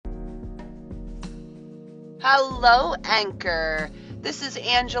Hello, Anchor. This is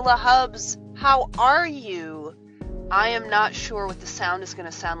Angela Hubbs. How are you? I am not sure what the sound is going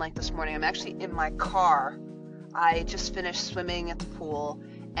to sound like this morning. I'm actually in my car. I just finished swimming at the pool,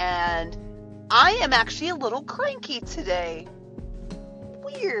 and I am actually a little cranky today.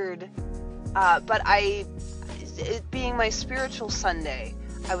 Weird. But it being my spiritual Sunday,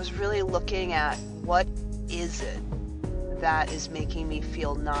 I was really looking at what is it that is making me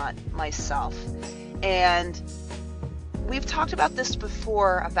feel not myself. And we've talked about this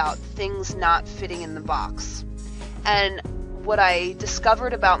before, about things not fitting in the box. And what I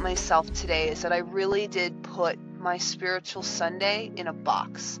discovered about myself today is that I really did put my spiritual Sunday in a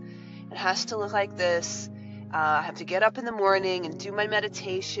box. It has to look like this. I have to get up in the morning and do my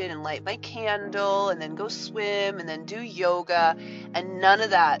meditation and light my candle and then go swim and then do yoga. And none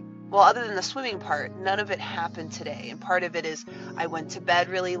of that, well, other than the swimming part, none of it happened today. And part of it is I went to bed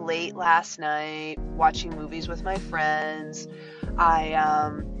really late last night, watching movies with my friends. I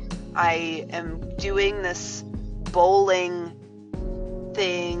am doing this bowling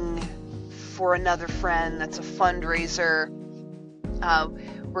thing for another friend that's a fundraiser.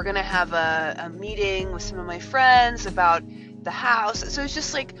 We're going to have a meeting with some of my friends about the house. So it's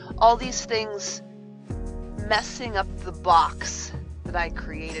just like all these things messing up the box that I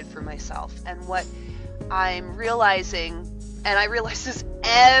created for myself. And what I'm realizing, and I realize this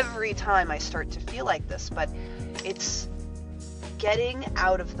every time I start to feel like this, but it's getting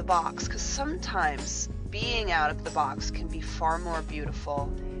out of the box, because sometimes being out of the box can be far more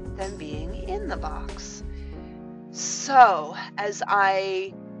beautiful than being in the box. So as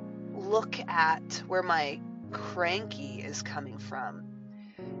I look at where my cranky is coming from,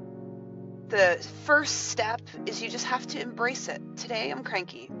 the first step is you just have to embrace it. Today I'm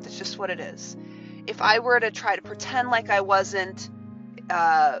cranky. That's just what it is. If I were to try to pretend like I wasn't,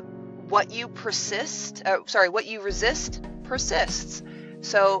 what you resist persists.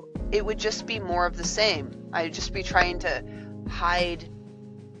 So it would just be more of the same. I'd just be trying to hide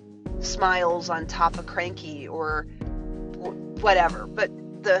smiles on top of cranky or whatever. But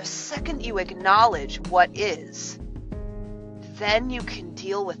the second you acknowledge what is, then you can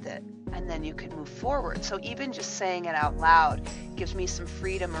deal with it. And then you can move forward. So even just saying it out loud gives me some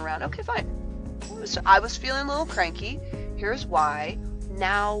freedom around, okay, fine. I was feeling a little cranky. Here's why.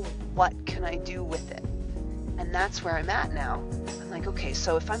 Now what can I do with it? And that's where I'm at now. I'm like, okay,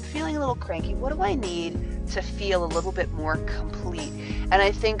 so if I'm feeling a little cranky, what do I need to feel a little bit more complete? And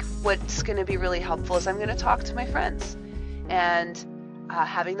I think what's going to be really helpful is I'm going to talk to my friends. And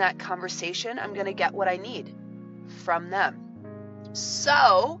having that conversation, I'm going to get what I need from them.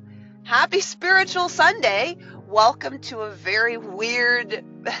 So, happy Spiritual Sunday. Welcome to a very weird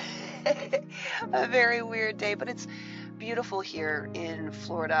day, but it's beautiful here in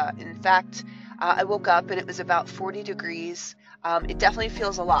Florida. In fact, I woke up and it was about 40 degrees. It definitely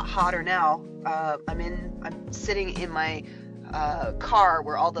feels a lot hotter now. I'm sitting in my car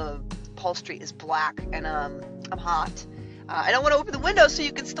where all the upholstery is black, and I'm hot. I don't want to open the window so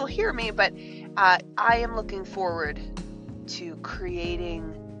you can still hear me, but I am looking forward to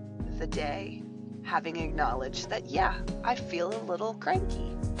creating the day, having acknowledged that, yeah, I feel a little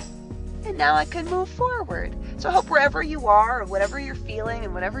cranky. And now I can move forward. So I hope wherever you are, or whatever you're feeling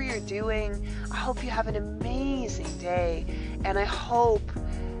and whatever you're doing, I hope you have an amazing day. And I hope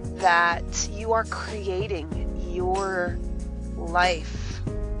that you are creating your life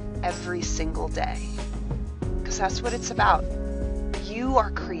every single day. Because that's what it's about. You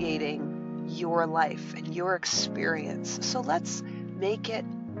are creating your life and your experience. So let's make it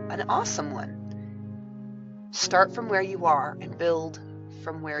an awesome one. Start from where you are and build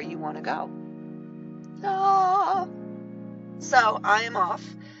from where you want to go. So I am off.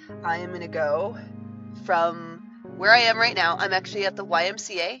 I am going to go from where I am right now. I'm actually at the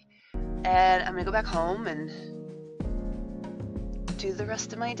YMCA, and I'm going to go back home and do the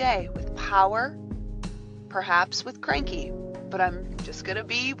rest of my day with power, perhaps with cranky, but I'm just going to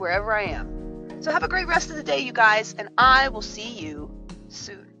be wherever I am. So have a great rest of the day, you guys, and I will see you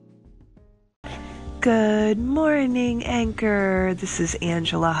soon. Good morning, Anchor. This is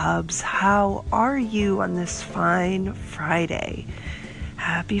Angela Hubbs. How are you on this fine Friday?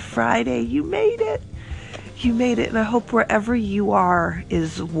 Happy Friday. You made it. You made it, and I hope wherever you are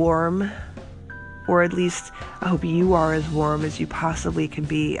is warm, or at least I hope you are as warm as you possibly can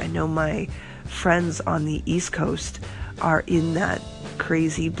be. I know my friends on the East Coast are in that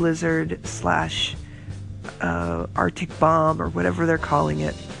crazy blizzard / Arctic bomb, or whatever they're calling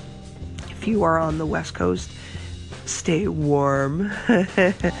it. If you are on the West Coast, stay warm.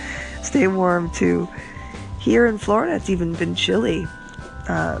 Stay warm too. Here in Florida, it's even been chilly.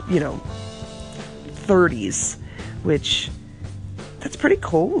 30s, which that's pretty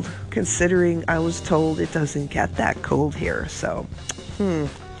cold considering I was told it doesn't get that cold here. So,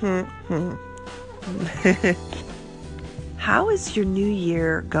 How is your new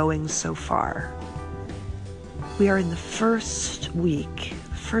year going so far? We are in the first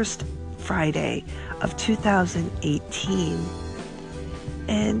Friday of 2018,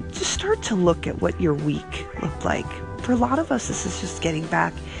 and just start to look at what your week looked like. For a lot of us, this is just getting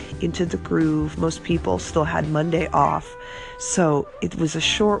back into the groove. Most people still had Monday off, so it was a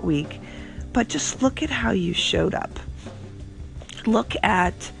short week, but just look at how you showed up. Look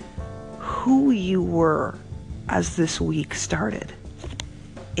at who you were as this week started.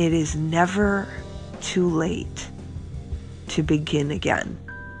 It is never too late to begin again.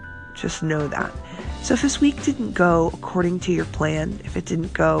 Just know that. So if this week didn't go according to your plan, if it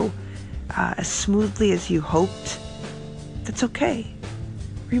didn't go as smoothly as you hoped, that's okay.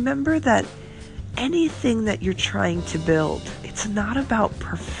 Remember that anything that you're trying to build, it's not about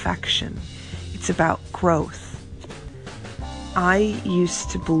perfection. It's about growth. I used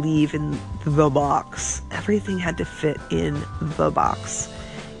to believe in the box. Everything had to fit in the box.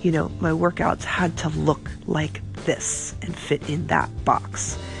 You know, my workouts had to look like this and fit in that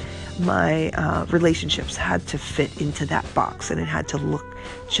box. My relationships had to fit into that box, and it had to look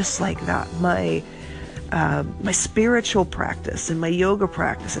just like that. My spiritual practice and my yoga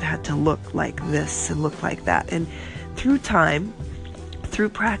practice, it had to look like this and look like that. And through time, through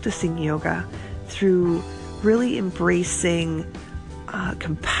practicing yoga, through really embracing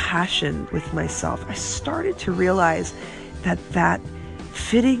compassion with myself, I started to realize that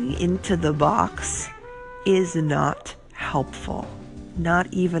fitting into the box is not helpful, not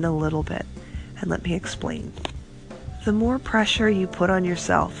even a little bit. And let me explain. The more pressure you put on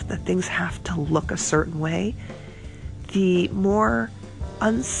yourself that things have to look a certain way, the more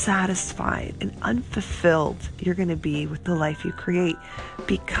unsatisfied and unfulfilled you're going to be with the life you create,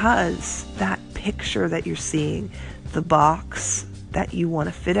 because that picture that you're seeing, the box that you want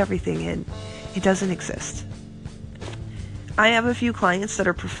to fit everything in, it doesn't exist. I have a few clients that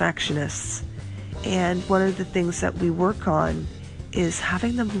are perfectionists, and one of the things that we work on is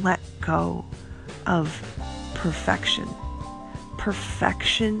having them let go of perfection.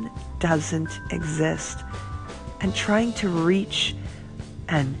 Perfection doesn't exist. And trying to reach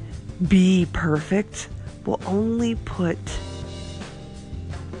and be perfect will only put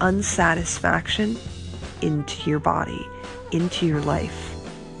unsatisfaction into your body, into your life.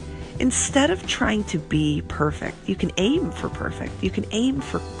 Instead of trying to be perfect, you can aim for perfect, you can aim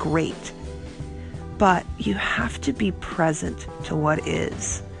for great, but you have to be present to what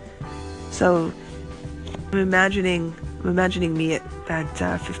is. So I'm imagining me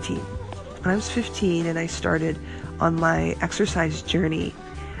at 15. When I was 15 and I started on my exercise journey,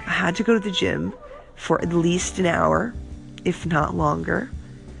 I had to go to the gym for at least an hour, if not longer.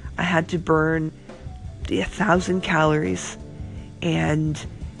 I had to burn 1,000 calories, and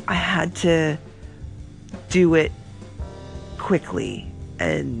I had to do it quickly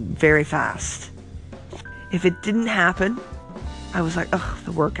and very fast. If it didn't happen, I was like, oh,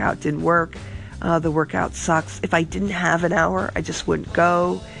 the workout didn't work. The workout sucks. If I didn't have an hour, I just wouldn't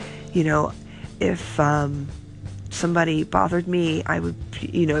go. You know, if somebody bothered me, I would,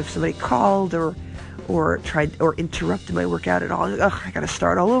 if somebody called or tried or interrupted my workout at all, I got to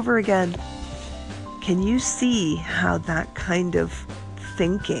start all over again. Can you see how that kind of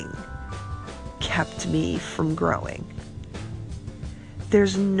thinking kept me from growing?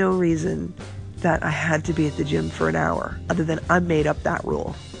 There's no reason that I had to be at the gym for an hour other than I made up that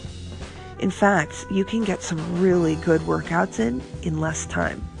rule. In fact, you can get some really good workouts in less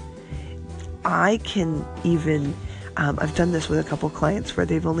time. I can even, I've done this with a couple clients where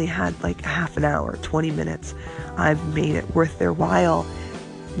they've only had like a half an hour, 20 minutes. I've made it worth their while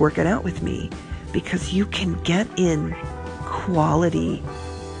working out with me, because you can get in quality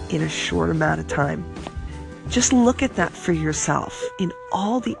in a short amount of time. Just look at that for yourself in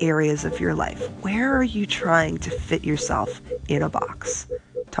all the areas of your life. Where are you trying to fit yourself in a box?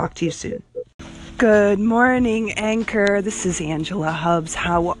 Talk to you soon. Good morning, Anchor. This is Angela Hubbs.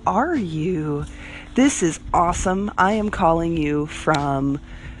 How are you? This is awesome. I am calling you from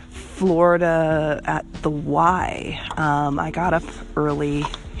Florida at the Y. I got up early,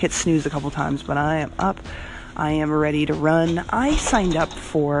 hit snooze a couple times, but I am up. I am ready to run. I signed up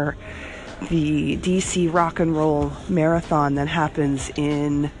for the DC Rock and Roll Marathon that happens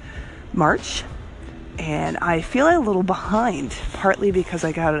in March, and I feel a little behind, partly because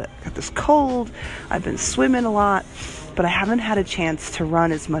I got this cold. I've been swimming a lot, but I haven't had a chance to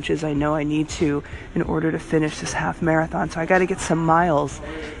run as much as I know I need to in order to finish this half marathon. So I got to get some miles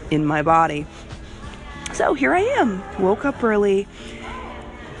in my body. So here I am, woke up early.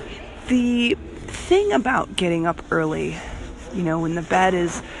 The thing about getting up early, when the bed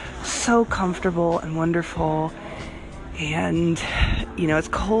is so comfortable and wonderful, and, it's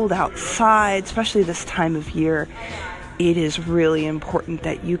cold outside, especially this time of year, it is really important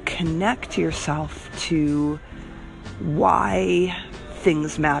that you connect yourself to why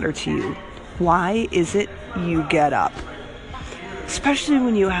things matter to you. Why is it you get up? Especially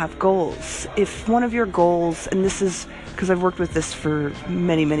when you have goals. If one of your goals, and this is because I've worked with this for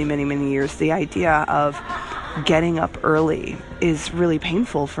many, many, many, many years, the idea of getting up early is really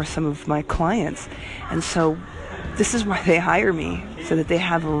painful for some of my clients. And so this is why they hire me, so that they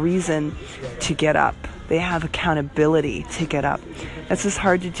have a reason to get up. They have accountability to get up. That's just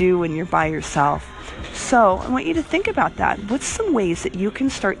hard to do when you're by yourself. So I want you to think about that. What's some ways that you can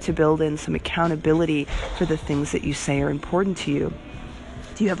start to build in some accountability for the things that you say are important to you?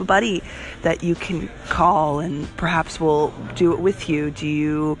 Do you have a buddy that you can call and perhaps will do it with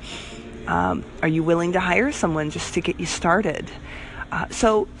you? Are you willing to hire someone just to get you started?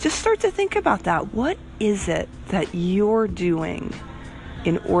 So just start to think about that. What is it that you're doing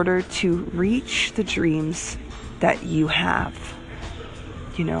in order to reach the dreams that you have?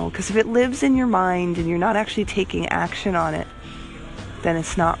 Because if it lives in your mind and you're not actually taking action on it, then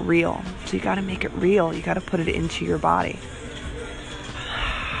it's not real. So you got to make it real. You got to put it into your body.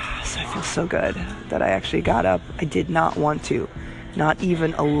 So I feel so good that I actually got up. I did not want to, not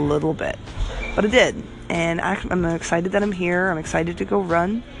even a little bit, but I did. And I'm excited that I'm here. I'm excited to go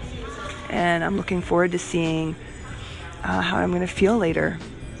run. And I'm looking forward to seeing how I'm going to feel later.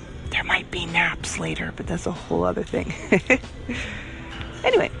 There might be naps later, but that's a whole other thing.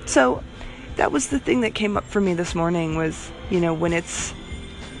 Anyway, so that was the thing that came up for me this morning was, when it's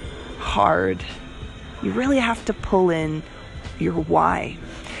hard, you really have to pull in your why.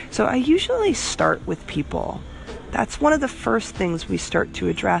 So I usually start with people. That's one of the first things we start to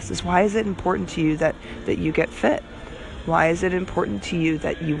address is, why is it important to you that you get fit? Why is it important to you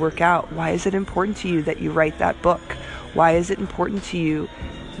that you work out? Why is it important to you that you write that book? Why is it important to you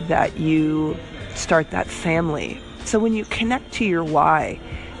that you start that family? So when you connect to your why,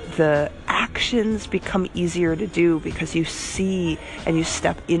 the actions become easier to do because you see and you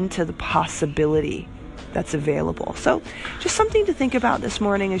step into the possibility that's available. So just something to think about this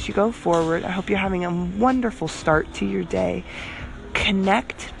morning as you go forward. I hope you're having a wonderful start to your day.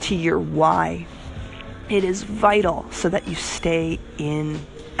 Connect to your why. It is vital so that you stay in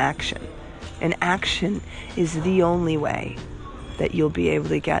action. And action is the only way that you'll be able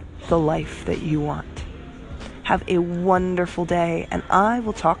to get the life that you want. Have a wonderful day, and I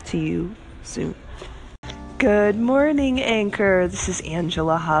will talk to you soon. Good morning, Anchor. This is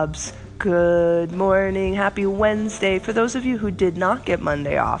Angela Hubbs. Good morning. Happy Wednesday. For those of you who did not get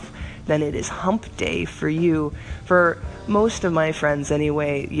Monday off, then it is hump day for you. For most of my friends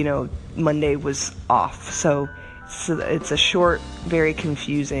anyway, Monday was off. So it's a short, very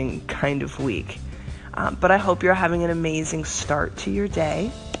confusing kind of week. But I hope you're having an amazing start to your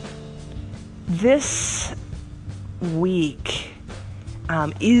day. This week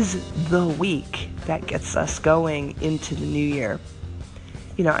is the week that gets us going into the new year.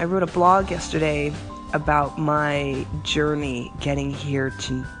 I wrote a blog yesterday about my journey getting here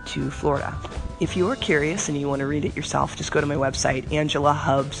to Florida. If you are curious and you want to read it yourself, just go to my website,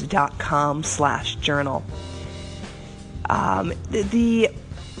 angelahubs.com/journal.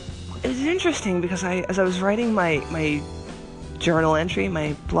 It's interesting because as I was writing my journal entry,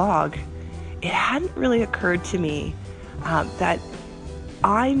 my blog, it hadn't really occurred to me that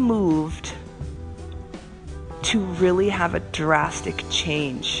I moved to really have a drastic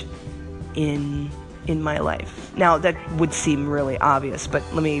change in my life. Now that would seem really obvious, but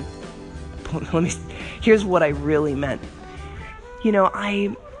let me here's what I really meant.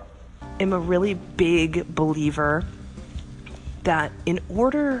 I am a really big believer that in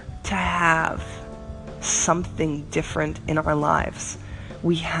order to have something different in our lives,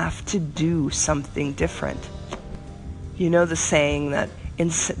 we have to do something different. The saying that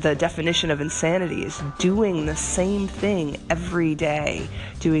the definition of insanity is doing the same thing every day,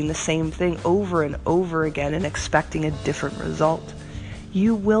 doing the same thing over and over again and expecting a different result.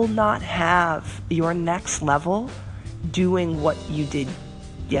 You will not have your next level doing what you did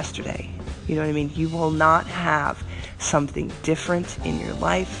yesterday. You know what I mean? You will not have something different in your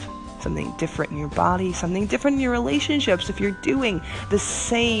life, something different in your body, something different in your relationships if you're doing the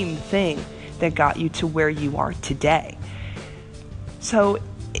same thing that got you to where you are today. So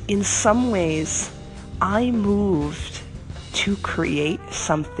in some ways, I moved to create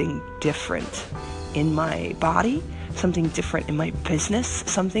something different in my body, something different in my business,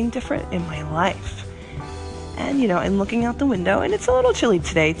 something different in my life. And, I'm looking out the window, and it's a little chilly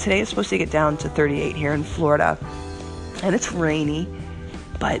today. Today is supposed to get down to 38 here in Florida, and it's rainy,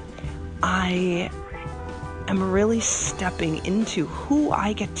 but I am really stepping into who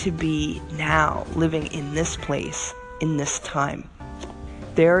I get to be now, living in this place, in this time.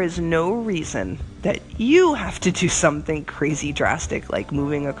 There is no reason that you have to do something crazy drastic like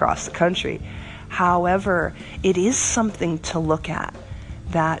moving across the country. However, it is something to look at,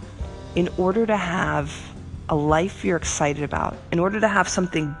 that in order to have a life you're excited about, in order to have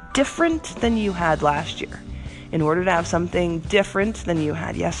something different than you had last year, in order to have something different than you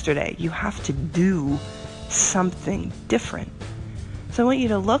had yesterday, you have to do something different. So I want you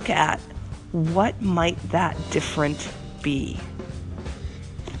to look at, what might that different be?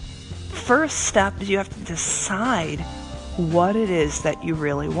 First step is you have to decide what it is that you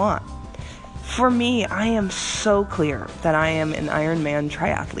really want. For me, I am so clear that I am an Ironman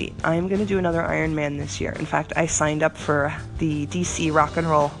triathlete. I am going to do another Ironman this year. In fact, I signed up for the DC Rock and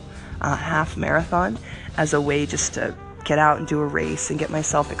Roll half marathon as a way just to get out and do a race and get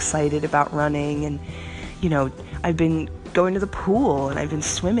myself excited about running. And, I've been going to the pool and I've been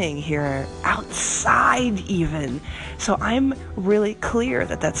swimming here outside even. So I'm really clear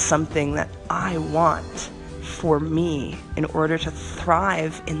that that's something that I want for me in order to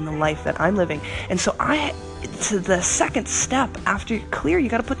thrive in the life that I'm living. And so to the second step, after you're clear, you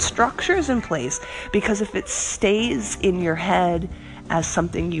got to put structures in place, because if it stays in your head as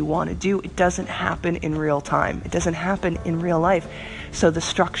something you want to do, it doesn't happen in real time. It doesn't happen in real life. So the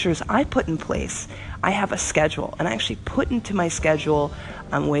structures I put in place, I have a schedule, and I actually put into my schedule,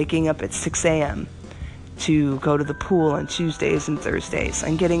 I'm waking up at 6 a.m. to go to the pool on Tuesdays and Thursdays.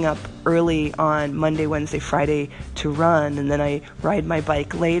 I'm getting up early on Monday, Wednesday, Friday to run, and then I ride my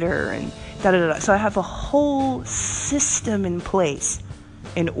bike later, and da-da-da-da. So I have a whole system in place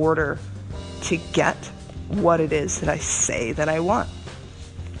in order to get what it is that I say that I want.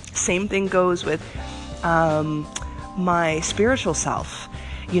 Same thing goes with my spiritual self.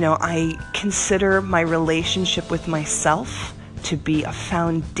 I consider my relationship with myself to be a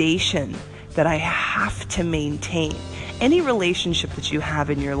foundation that I have to maintain. Any relationship that you have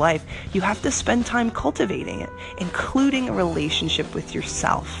in your life, you have to spend time cultivating it, including a relationship with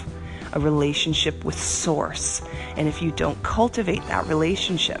yourself, a relationship with Source. And if you don't cultivate that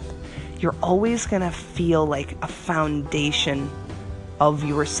relationship, you're always going to feel like a foundation of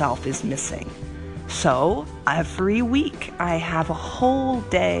yourself is missing. So every week I have a whole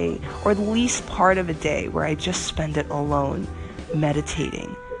day, or at least part of a day, where I just spend it alone,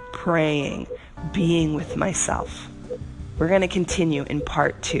 meditating, praying, being with myself. We're going to continue in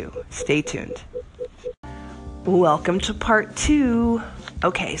part 2. Stay tuned. Welcome to part 2.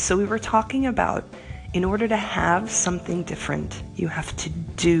 Okay, so we were talking about, in order to have something different, you have to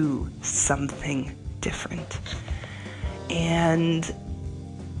do something different. And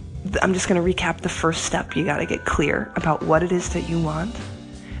I'm just going to recap the first step. You got to get clear about what it is that you want.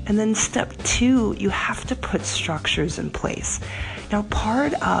 And then step 2, you have to put structures in place. Now,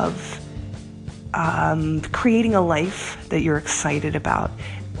 part of creating a life that you're excited about,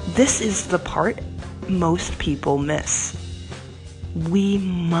 this is the part most people miss. We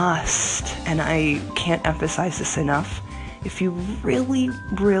must, and I can't emphasize this enough, if you really,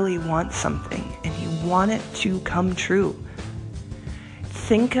 really want something and you want it to come true,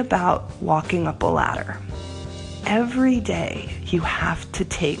 think about walking up a ladder. Every day you have to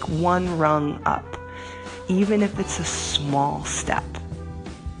take one rung up, even if it's a small step.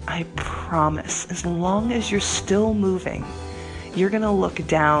 I promise, as long as you're still moving, you're going to look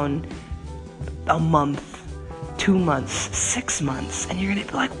down a month, 2 months, 6 months, and you're going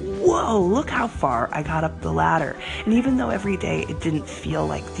to be like, whoa, look how far I got up the ladder. And even though every day it didn't feel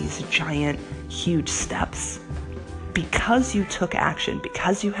like these giant, huge steps, because you took action,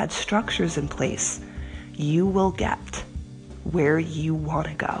 because you had structures in place, you will get where you want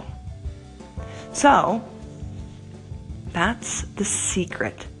to go. So, that's the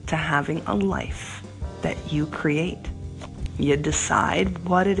secret to having a life that you create. You decide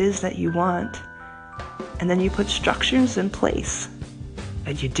what it is that you want, and then you put structures in place,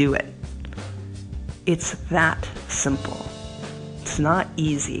 and you do it. It's that simple. It's not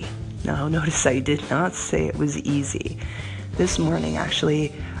easy. Now, notice I did not say it was easy. This morning,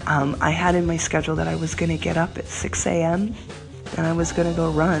 actually, I had in my schedule that I was going to get up at 6 a.m. and I was going to go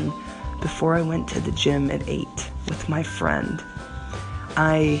run before I went to the gym at 8 with my friend.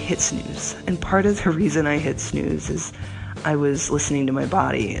 I hit snooze, and part of the reason I hit snooze is I was listening to my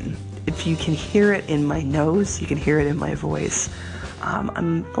body, and if you can hear it in my nose, you can hear it in my voice.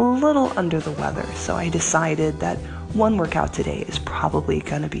 I'm a little under the weather, so I decided that one workout today is probably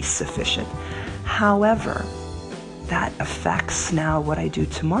going to be sufficient. However, that affects now what I do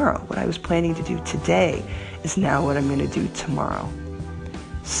tomorrow. What I was planning to do today is now what I'm going to do tomorrow.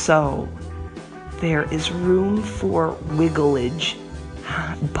 So there is room for wigglage,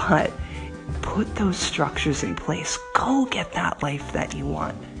 but put those structures in place. Go get that life that you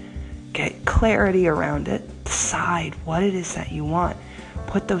want. Get clarity around it. Decide what it is that you want.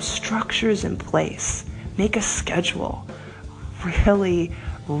 Put those structures in place. Make a schedule.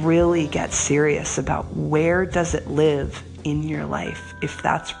 Really get serious about where does it live in your life if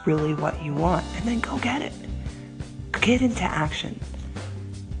that's really what you want, and then go get it. Get into action.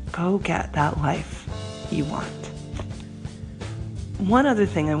 Go get that life you want. One other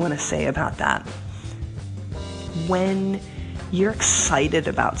thing I want to say about that: when you're excited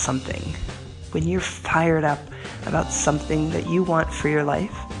about something, when you're fired up about something that you want for your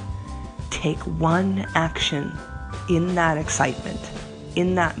life, take one action in that excitement,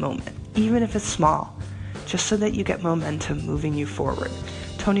 in that moment, even if it's small, just so that you get momentum moving you forward.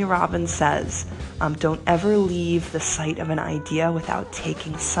 Tony Robbins says, don't ever leave the sight of an idea without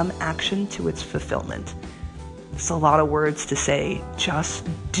taking some action to its fulfillment. It's a lot of words to say. Just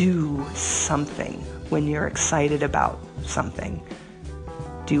do something when you're excited about something.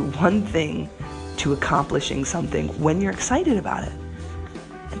 Do one thing to accomplishing something when you're excited about it.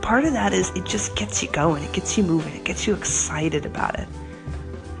 And part of that is it just gets you going, it gets you moving, it gets you excited about it.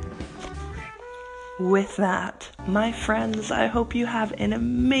 With that, my friends, I hope you have an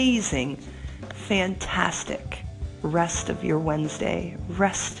amazing, fantastic rest of your Wednesday,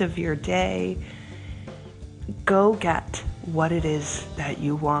 rest of your day. Go get what it is that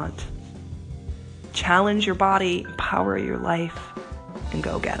you want. Challenge your body, empower your life, and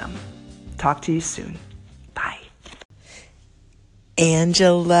go get them. Talk to you soon. Bye.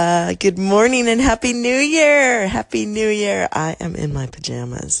 Angela, good morning and Happy New Year. Happy New Year. I am in my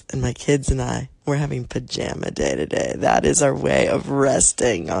pajamas, and my kids and we're having pajama day today. That is our way of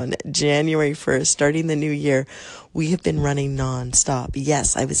resting on January 1st, starting the new year. We have been running nonstop.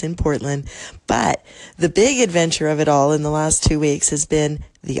 Yes, I was in Portland, but the big adventure of it all in the last 2 weeks has been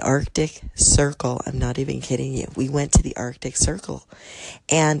the Arctic Circle. I'm not even kidding you. We went to the Arctic Circle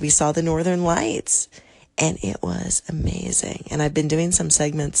and we saw the Northern Lights, and it was amazing. And I've been doing some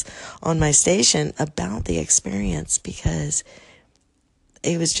segments on my station about the experience because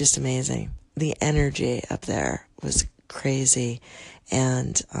it was just amazing. The energy up there was crazy,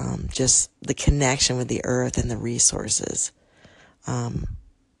 and just the connection with the earth and the resources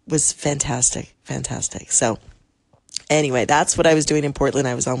was fantastic. So anyway, that's what I was doing in Portland.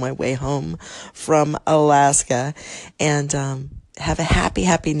 I was on my way home from Alaska, and have a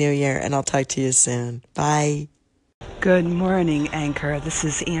happy New Year, and I'll talk to you soon. Bye. Good morning, Anchor. This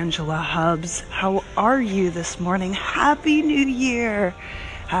is Angela Hubbs. How are you this morning? Happy New Year.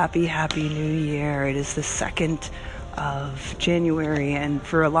 Happy New Year. It is the 2nd of January, and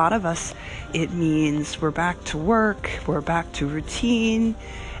for a lot of us, it means we're back to work, we're back to routine,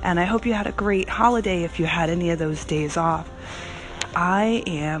 and I hope you had a great holiday if you had any of those days off. I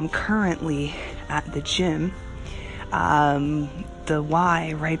am currently at the gym, the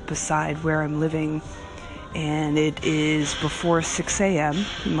Y right beside where I'm living, and it is before 6 a.m.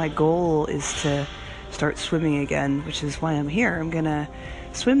 My goal is to start swimming again, which is why I'm here. I'm gonna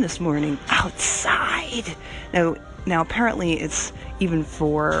swim this morning outside. Now apparently it's, even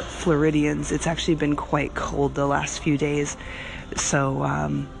for Floridians, it's actually been quite cold the last few days. So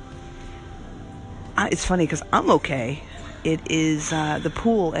it's funny because I'm okay. It is, the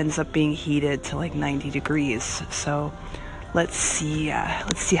pool ends up being heated to like 90 degrees. So let's see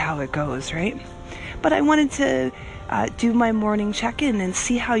how it goes, right? But I wanted to do my morning check-in and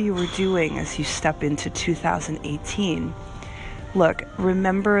see how you were doing as you step into 2018. Look,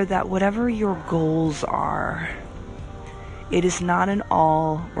 remember that whatever your goals are, it is not an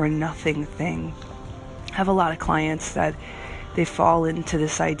all or nothing thing. I have a lot of clients that they fall into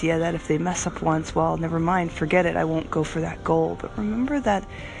this idea that if they mess up once, well, never mind, forget it, I won't go for that goal. But remember that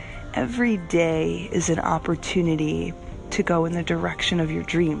every day is an opportunity to go in the direction of your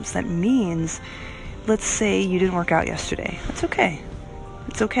dreams. That means, let's say you didn't work out yesterday. That's okay.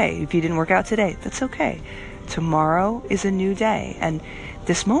 It's okay. If you didn't work out today, that's okay. Tomorrow is a new day, and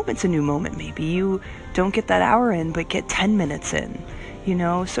this moment's a new moment. Maybe you don't get that hour in, but get 10 minutes in,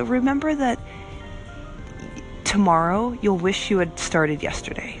 So remember that tomorrow you'll wish you had started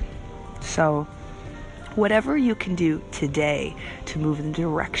yesterday. So whatever you can do today to move in the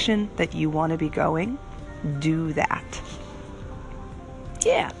direction that you want to be going, do that.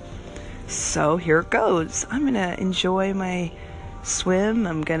 Yeah. So here it goes. I'm going to enjoy my swim.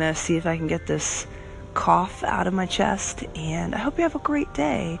 I'm going to see if I can get this cough out of my chest, and I hope you have a great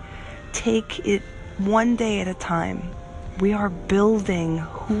day. Take it one day at a time. We are building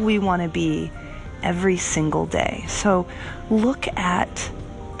who we want to be every single day. So look at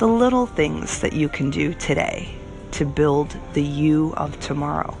the little things that you can do today to build the you of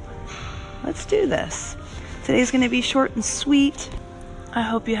tomorrow. Let's do this. Today's going to be short and sweet. I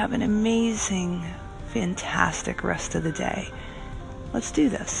hope you have an amazing, fantastic rest of the day. Let's do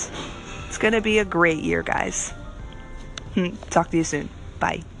this. It's going to be a great year, guys. Talk to you soon.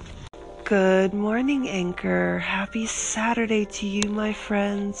 Bye. Good morning, Anchor. Happy Saturday to you, my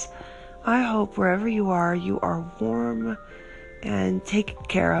friends. I hope wherever you are warm and taken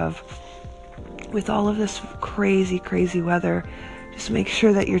care of. With all of this crazy, crazy weather, just make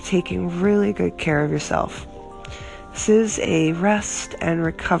sure that you're taking really good care of yourself. This is a rest and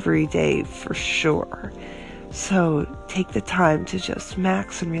recovery day for sure. So take the time to just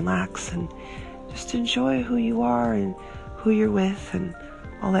max and relax and just enjoy who you are and who you're with and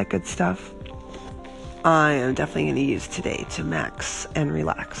all that good stuff. I am definitely going to use today to max and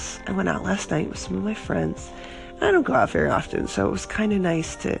relax. I went out last night with some of my friends. I don't go out very often, so it was kind of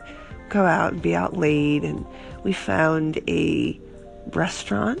nice to go out and be out late. And we found a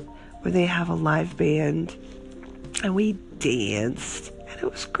restaurant where they have a live band, and we danced, and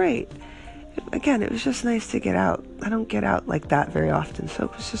it was great. Again, it was just nice to get out. I don't get out like that very often, so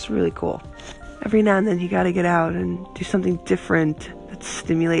it was just really cool. Every now and then you got to get out and do something different that's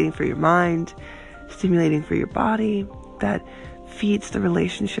stimulating for your mind, stimulating for your body, that feeds the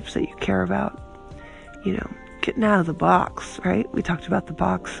relationships that you care about. You know, getting out of the box, right? We talked about the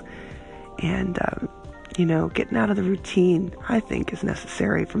box. And, getting out of the routine, I think, is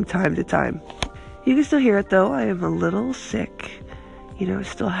necessary from time to time. You can still hear it, though. I am a little sick. I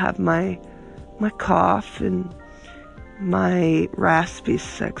still have my cough and my raspy,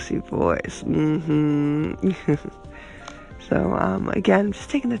 sexy voice. So, again, I'm just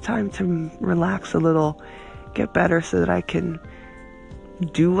taking the time to relax a little, get better so that I can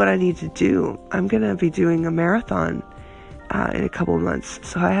do what I need to do. I'm going to be doing a marathon in a couple of months,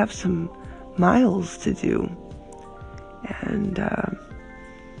 so I have some miles to do. And,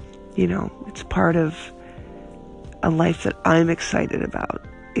 it's part of a life that I'm excited about,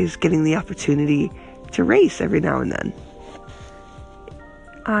 is getting the opportunity to race every now and then.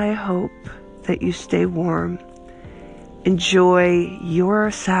 I hope that you stay warm. Enjoy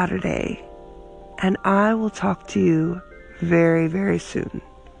your Saturday, and I will talk to you very, very soon.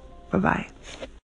 Bye-bye.